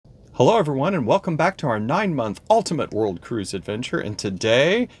Hello everyone and welcome back to our 9-month Ultimate World Cruise Adventure, and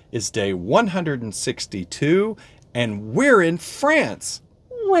today is day 162 and we're in France.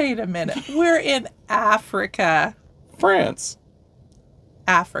 Wait a minute. We're in Africa. France.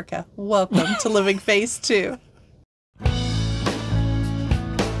 Africa. Welcome to Living Phase 2.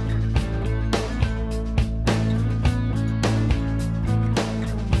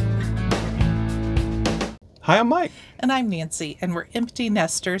 Hi, I'm Mike. And I'm Nancy, and we're empty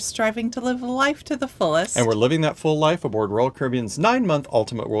nesters striving to live life to the fullest. And we're living that full life aboard Royal Caribbean's 9-month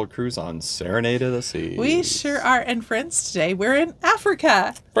Ultimate World Cruise on Serenade of the Seas. We sure are. And friends, today we're in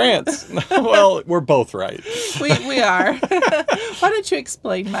Africa. France. Well, we're both right. We are. Why don't you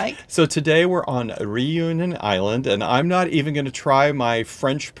explain, Mike? So today we're on Réunion Island, and I'm not even going to try my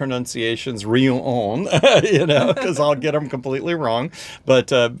French pronunciations, Réunion, because I'll get them completely wrong.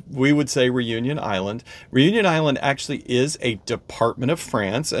 But we would say Réunion Island. Réunion Island actually is a department of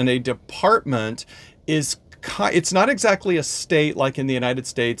France, and a department is it's not exactly a state like in the United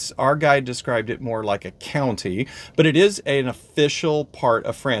States. Our guide described it more like a county, but it is an official part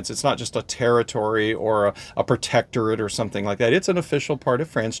of France. It's not just a territory or a protectorate or something like that. It's an official part of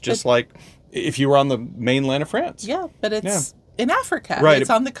France, just like if you were on the mainland of France. Yeah, but it's in Africa. Right. It's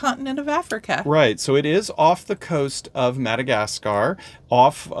on the continent of Africa. Right. So it is off the coast of Madagascar,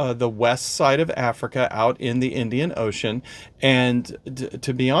 off the west side of Africa, out in the Indian Ocean. And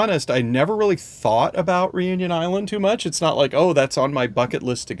to be honest, I never really thought about Réunion Island too much. It's not like, oh, that's on my bucket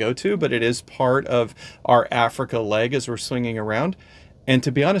list to go to, but it is part of our Africa leg as we're swinging around. And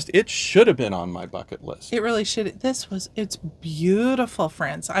to be honest, it should have been on my bucket list. It really should. It's beautiful,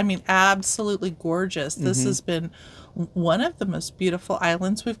 friends. I mean, absolutely gorgeous. This has been one of the most beautiful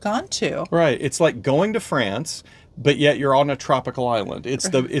islands we've gone to. Right. It's like going to France, but yet you're on a tropical island.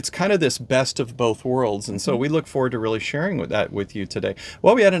 It's kind of this best of both worlds. And so we look forward to really sharing that with you today.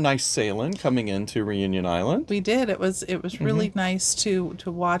 Well, we had a nice sailing coming into Réunion Island. We did. It was really nice to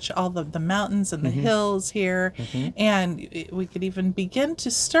watch all the mountains and the hills here. And we could even begin to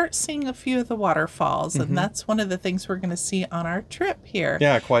start seeing a few of the waterfalls. And that's one of the things we're going to see on our trip here.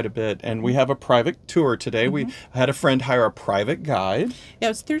 Yeah, quite a bit. And we have a private tour today. We had a friend hire a private guide. Yeah,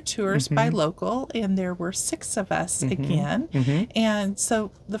 it was through Tours by Local, and there were 6 of us again. And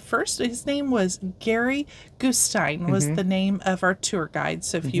so his name was Gregory Gutstein was the name of our tour guide.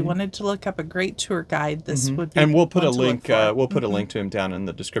 So if you wanted to look up a great tour guide, this would be. And we'll put a link. We'll put a link to him down in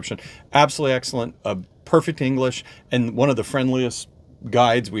the description. Absolutely excellent, perfect English, and one of the friendliest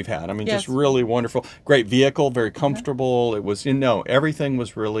guides we've had. I mean, just really wonderful. Great vehicle, very comfortable. It was, everything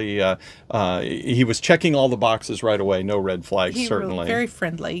was really, he was checking all the boxes right away. No red flags, certainly. Really, very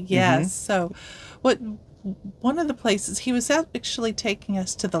friendly, yes. So one of the places, he was actually taking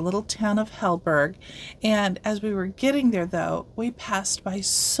us to the little town of Helberg, and as we were getting there, though, we passed by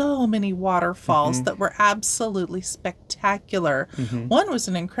so many waterfalls that were absolutely spectacular. One was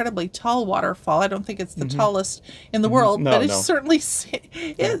an incredibly tall waterfall. I don't think it's the tallest in the world, but it certainly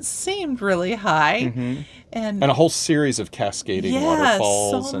seemed really high. And a whole series of cascading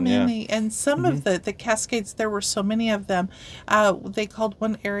waterfalls. So many. And some of the cascades, there were so many of them. They called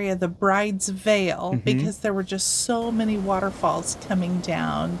one area the Bride's Veil because there were just so many waterfalls coming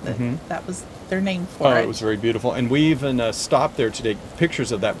down. That was their name for it. It was very beautiful. And we even stopped there to take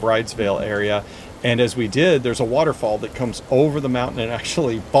pictures of that Bride's Veil area. And as we did, there's a waterfall that comes over the mountain and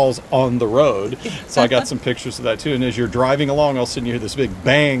actually falls on the road. So I got some pictures of that too. And as you're driving along, all of a sudden you hear this big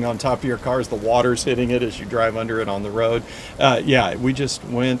bang on top of your car as the water's hitting it as you drive under it on the road. We just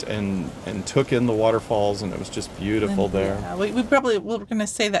went and took in the waterfalls, and it was just beautiful there. Yeah, we probably we're going to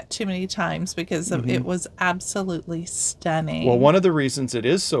say that too many times because it was absolutely stunning. Well, one of the reasons it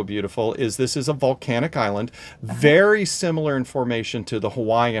is so beautiful is this is a volcanic island, very similar in formation to the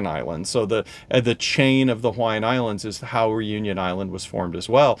Hawaiian Islands. So the chain of the Hawaiian Islands is how Réunion Island was formed as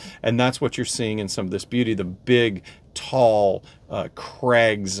well. And that's what you're seeing in some of this beauty, the big, tall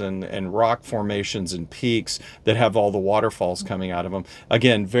crags and rock formations and peaks that have all the waterfalls coming out of them.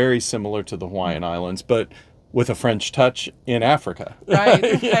 Again, very similar to the Hawaiian Islands, but with a French touch in Africa.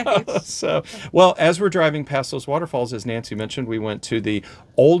 Right. So, well, as we're driving past those waterfalls, as Nancy mentioned, we went to the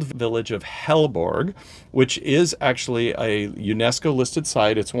old village of Helborg, which is actually a UNESCO listed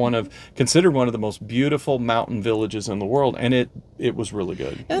site. It's considered one of the most beautiful mountain villages in the world, and it was really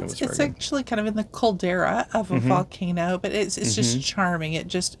good. It's actually kind of in the caldera of a volcano, but it's just charming. It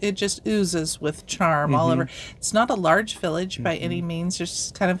just oozes with charm all over. It's not a large village by any means. There's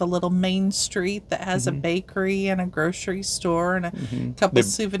just kind of a little main street that has a bakery bakery and a grocery store and a couple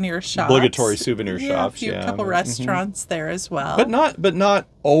souvenir shops. Obligatory souvenir shops, a couple restaurants there as well. But not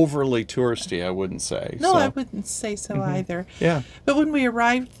overly touristy, I wouldn't say. No, I wouldn't say so either. Yeah. But when we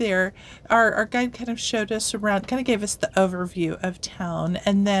arrived there, our guide kind of showed us around, kind of gave us the overview of town,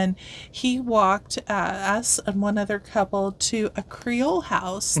 and then he walked us and one other couple to a Creole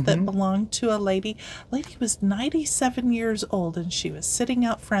house that belonged to a lady. The lady was 97 years old, and she was sitting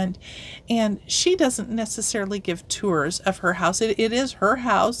out front, and she doesn't necessarily give tours of her house. It is her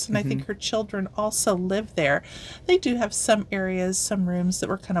house, and I think her children also live there. They do have some areas, some rooms that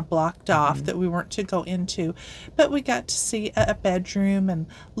were kind of blocked off that we weren't to go into, but we got to see a bedroom and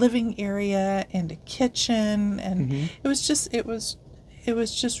living area and a kitchen, and it was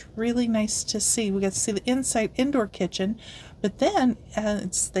just really nice to see. We got to see the inside indoor kitchen, but then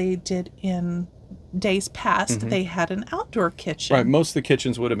as they did in days past, they had an outdoor kitchen. Right. Most of the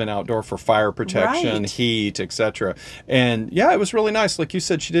kitchens would have been outdoor for fire protection, heat, etc. And yeah, it was really nice. Like you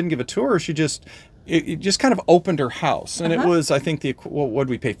said, she didn't give a tour. She just it just kind of opened her house, and it was, I think, what did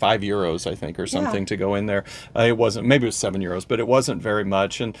we pay, €5, I think, or something to go in there. It wasn't, maybe it was €7, but it wasn't very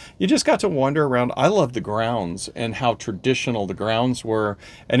much, and you just got to wander around. I love the grounds and how traditional the grounds were,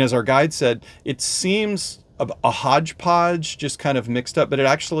 and as our guide said, it seems a hodgepodge, just kind of mixed up, but it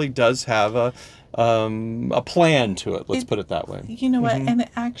actually does have a plan to it. Let's put it that way. You know what? And it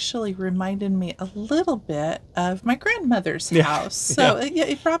actually reminded me a little bit of my grandmother's house. So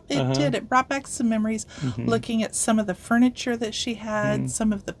it brought back some memories, looking at some of the furniture that she had,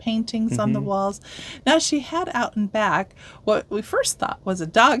 some of the paintings on the walls. Now, she had out and back what we first thought was a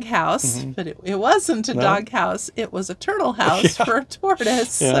dog house, but it wasn't a dog house. It was a turtle house for a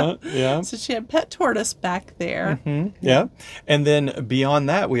tortoise. So she had pet tortoise back there. Yeah. And then beyond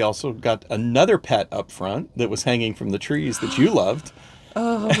that, we also got another pet up front that was hanging from the trees that you loved.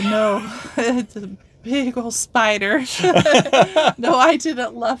 Oh, no. It's a big old spider. No, I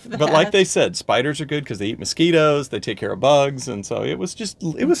didn't love that. But like they said, spiders are good because they eat mosquitoes, they take care of bugs, and so it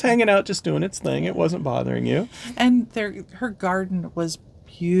was hanging out, just doing its thing. It wasn't bothering you. And her garden was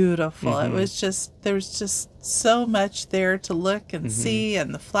beautiful. It was there was just so much there to look and see,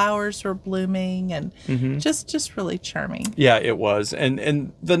 and the flowers were blooming, and just really charming. Yeah, it was.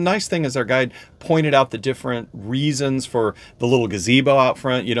 And the nice thing is our guide pointed out the different reasons for the little gazebo out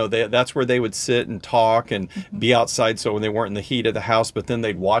front. You know, that's where they would sit and talk and be outside, so when they weren't in the heat of the house, but then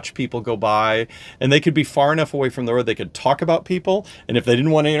they'd watch people go by, and they could be far enough away from the road they could talk about people, and if they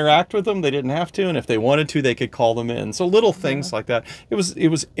didn't want to interact with them, they didn't have to, and if they wanted to, they could call them in. So little things like that. It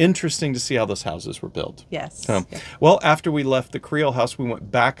was interesting to see how those houses were built. Yes. Well, after we left the Creole house, we went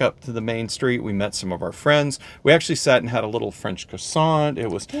back up to the main street. We met some of our friends. We actually sat and had a little French croissant.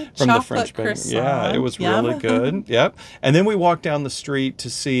 It was from the French bakery. Yeah, it was really good. Yep. And then we walked down the street to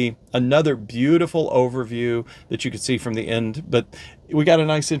see another beautiful overview that you could see from the end. But we got a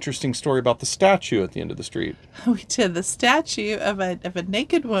nice, interesting story about the statue at the end of the street. We did. The statue of a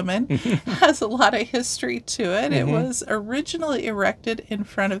naked woman has a lot of history to it. It was originally erected in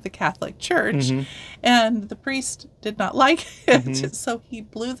front of the Catholic Church, and the priest did not like it, so he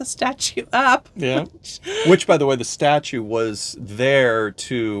blew the statue up. Yeah. Which, by the way, the statue was there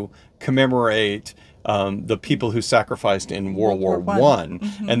to commemorate the people who sacrificed in World War One,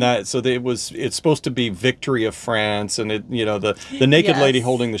 and it's supposed to be victory of France, and the naked lady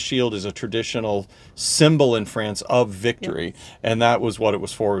holding the shield is a traditional symbol in France of victory, and that was what it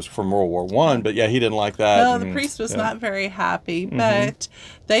was for. It was from World War One, but yeah, he didn't like that. No, the priest was not very happy, but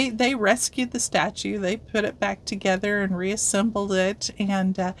they rescued the statue, they put it back together and reassembled it,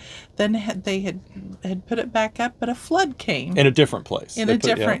 and then they had put it back up, but a flood came in a different place. In a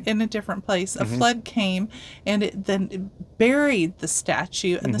different place, a flood came, and it buried the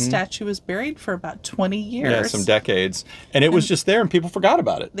statue, and the statue was buried for about 20 years. Yeah, some decades. And it was just there, and people forgot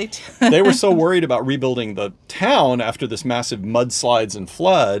about it. They were so worried about rebuilding the town after this massive mudslides and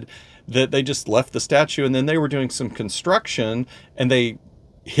flood that they just left the statue, and then they were doing some construction, and they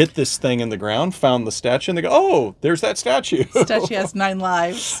hit this thing in the ground, found the statue, and they go, oh, there's that statue. The statue has 9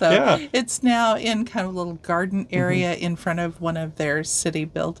 lives. So it's now in kind of a little garden area in front of one of their city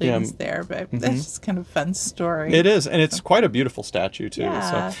buildings there. But that's just kind of a fun story. It is. And it's quite a beautiful statue, too.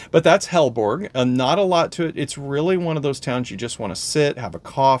 Yeah. But that's Hellborg. Not a lot to it. It's really one of those towns you just want to sit, have a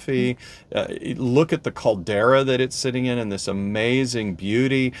coffee, look at the caldera that it's sitting in and this amazing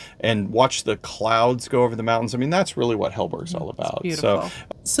beauty, and watch the clouds go over the mountains. I mean, that's really what Hellborg's all about. It's beautiful.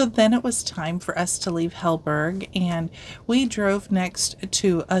 So then it was time for us to leave Hellberg, and we drove next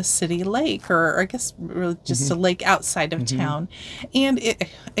to a city lake, or I guess really just a lake outside of town. And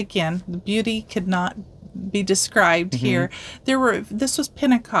again, the beauty could not be described here. This was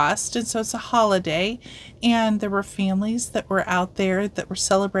Pentecost, and so it's a holiday, and there were families that were out there that were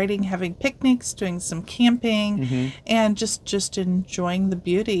celebrating, having picnics, doing some camping, and just enjoying the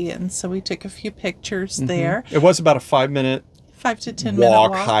beauty. And so we took a few pictures there. It was about a 5-minute 5 to 10 minute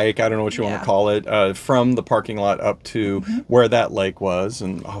walk, hike, I don't know what you want to call it, from the parking lot up to where that lake was,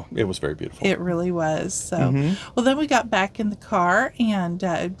 and it was very beautiful. It really was. So, well, then we got back in the car, and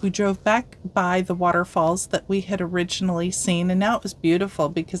we drove back by the waterfalls that we had originally seen, and now it was beautiful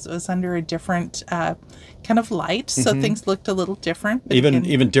because it was under a different kind of light, so things looked a little different. But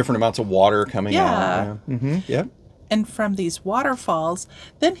even different amounts of water coming out. Yeah. And from these waterfalls,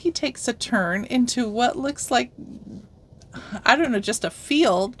 then he takes a turn into what looks like, I don't know, just a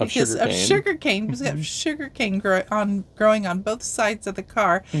field of sugar cane. Because we have sugar cane growing on both sides of the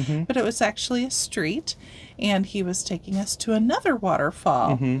car, but it was actually a street, and he was taking us to another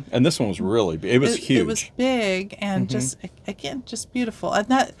waterfall. And this one was really big. It was huge. It was big and just beautiful. And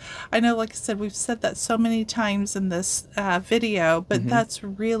that, I know, like I said, we've said that so many times in this video, but that's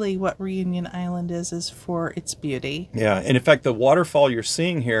really what Reunion Island is for its beauty. Yeah, and in fact, the waterfall you're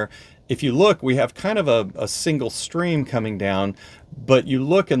seeing here, if you look, we have kind of a single stream coming down, but you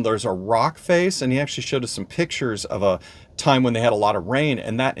look and there's a rock face, and he actually showed us some pictures of a time when they had a lot of rain,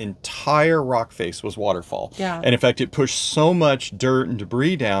 and that entire rock face was waterfall. Yeah. And in fact, it pushed so much dirt and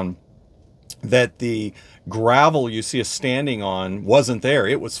debris down that the gravel you see us standing on wasn't there.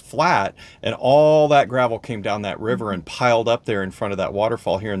 It was flat, and all that gravel came down that river and piled up there in front of that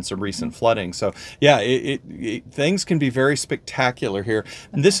waterfall here in some recent flooding. So yeah, things can be very spectacular here.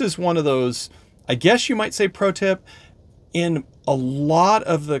 And this is one of those, I guess you might say, pro tip, in a lot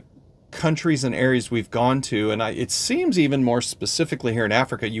of the countries and areas we've gone to, and it seems even more specifically here in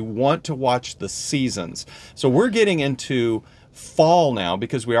Africa, you want to watch the seasons. So we're getting into fall now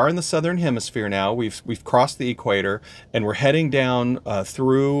because we are in the southern hemisphere now. We've crossed the equator, and we're heading down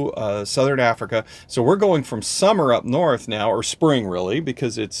through southern Africa. So we're going from summer up north now, or spring really,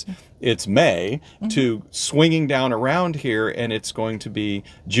 because it's May, to swinging down around here, and it's going to be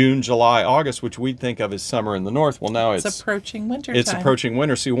June, July, August, which we'd think of as summer in the north. Well, now it's approaching winter. It's approaching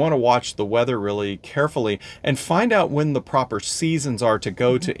winter, so you want to watch the weather really carefully and find out when the proper seasons are to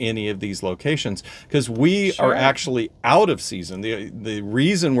go to any of these locations, because we are actually out of season. The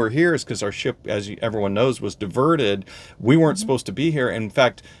reason we're here is because our ship, as everyone knows, was diverted. We weren't supposed to be here. In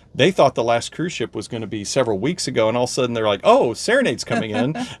fact, they thought the last cruise ship was going to be several weeks ago, and all of a sudden they're like, oh, Serenade's coming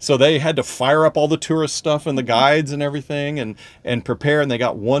in. So they had to fire up all the tourist stuff and the guides and everything and prepare, and they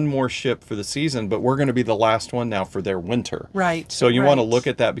got one more ship for the season, but we're going to be the last one now for their winter. Right. So you want to look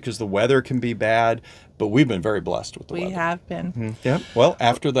at that because the weather can be bad, but we've been very blessed with the weather. We have been. Yeah. Well,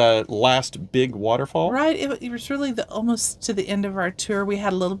 after the last big waterfall. Right. It was really almost to the end of our tour. We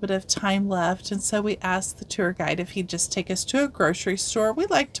had a little bit of time left, and so we asked the tour guide if he'd just take us to a grocery store. We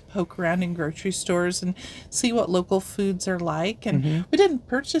like to poke around in grocery stores and see what local foods are like. And we didn't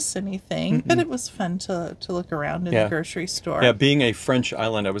purchase anything, but it was fun to look around in the grocery store. Yeah, being a French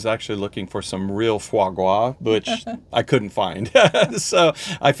island, I was actually looking for some real foie gras, which I couldn't find. So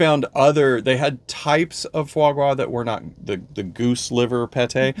I found they had types of foie gras that were not the goose liver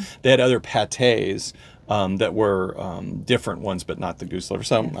pate. They had other pates that were different ones, but not the goose liver.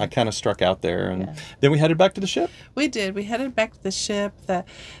 So I kind of struck out there, and then we headed back to the ship. We did. We headed back to the ship,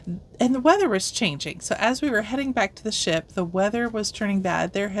 and the weather was changing. So as we were heading back to the ship, the weather was turning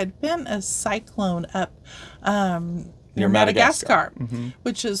bad. There had been a cyclone up near Madagascar,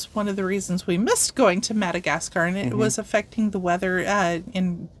 which is one of the reasons we missed going to Madagascar, and it was affecting the weather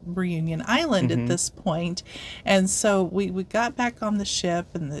in Reunion Island at this point. And so we got back on the ship,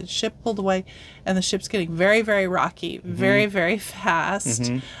 and the ship pulled away, and the ship's getting very, very rocky, very, very fast.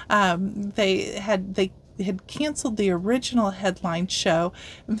 They had canceled the original headline show,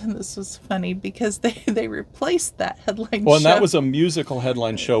 and then this was funny because they replaced that headline show. Well, and that was a musical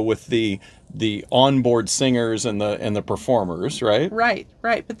headline show with the onboard singers and the performers, right? Right.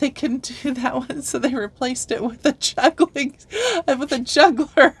 But they couldn't do that one, so they replaced it with a juggler.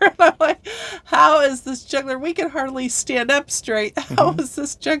 And I'm like, how is this juggler? We can hardly stand up straight. How is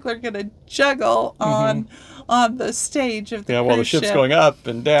this juggler going to juggle on the stage of the cruise while the ship's ship? Going up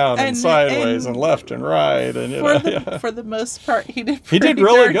and down and sideways and left and right, and for the most part, he did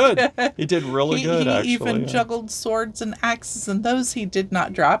really good. He did really good. He actually, even juggled swords and axes, and those he did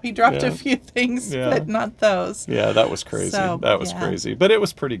not drop. He dropped a few things, but not those. Yeah, that was crazy. That was crazy, but it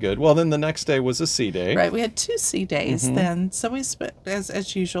was pretty good. Well, then the next day was a sea day. Right, we had 2 sea days then. So we spent,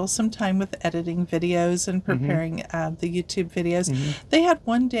 as usual, some time with editing videos and preparing the YouTube videos. They had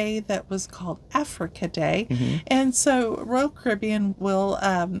one day that was called Africa Day, And so Royal Caribbean will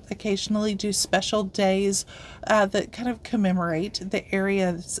occasionally do special days that kind of commemorate the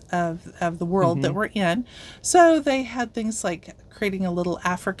areas of the world that we're in. So they had things like creating a little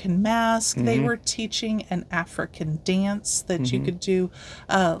African mask. They were teaching an African dance that you could do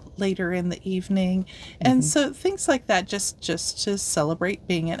later in the evening. And so things like that just to celebrate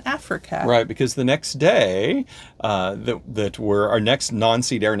being in Africa. Right, because the next day, that we're our next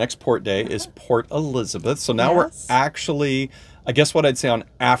non-sea day, our next port day is Port Elizabeth. So now we're actually, I guess what I'd say, on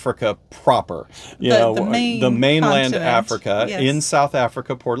Africa proper. The mainland continent. Africa, Yes. in South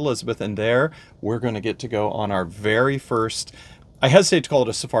Africa, Port Elizabeth, and there we're going to get to go on our very first, I hesitate to call it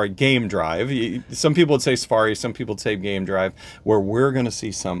a safari, game drive. Some people would say safari, some people would say game drive, where we're going to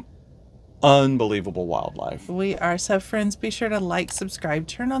see some unbelievable wildlife. We are. So friends, be sure to like, subscribe,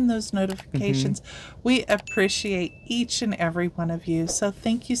 turn on those notifications. We appreciate each and every one of you. So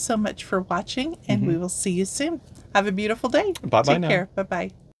thank you so much for watching, and we will see you soon. Have a beautiful day. Bye-bye Take now. care.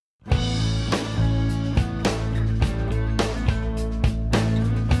 Bye-bye.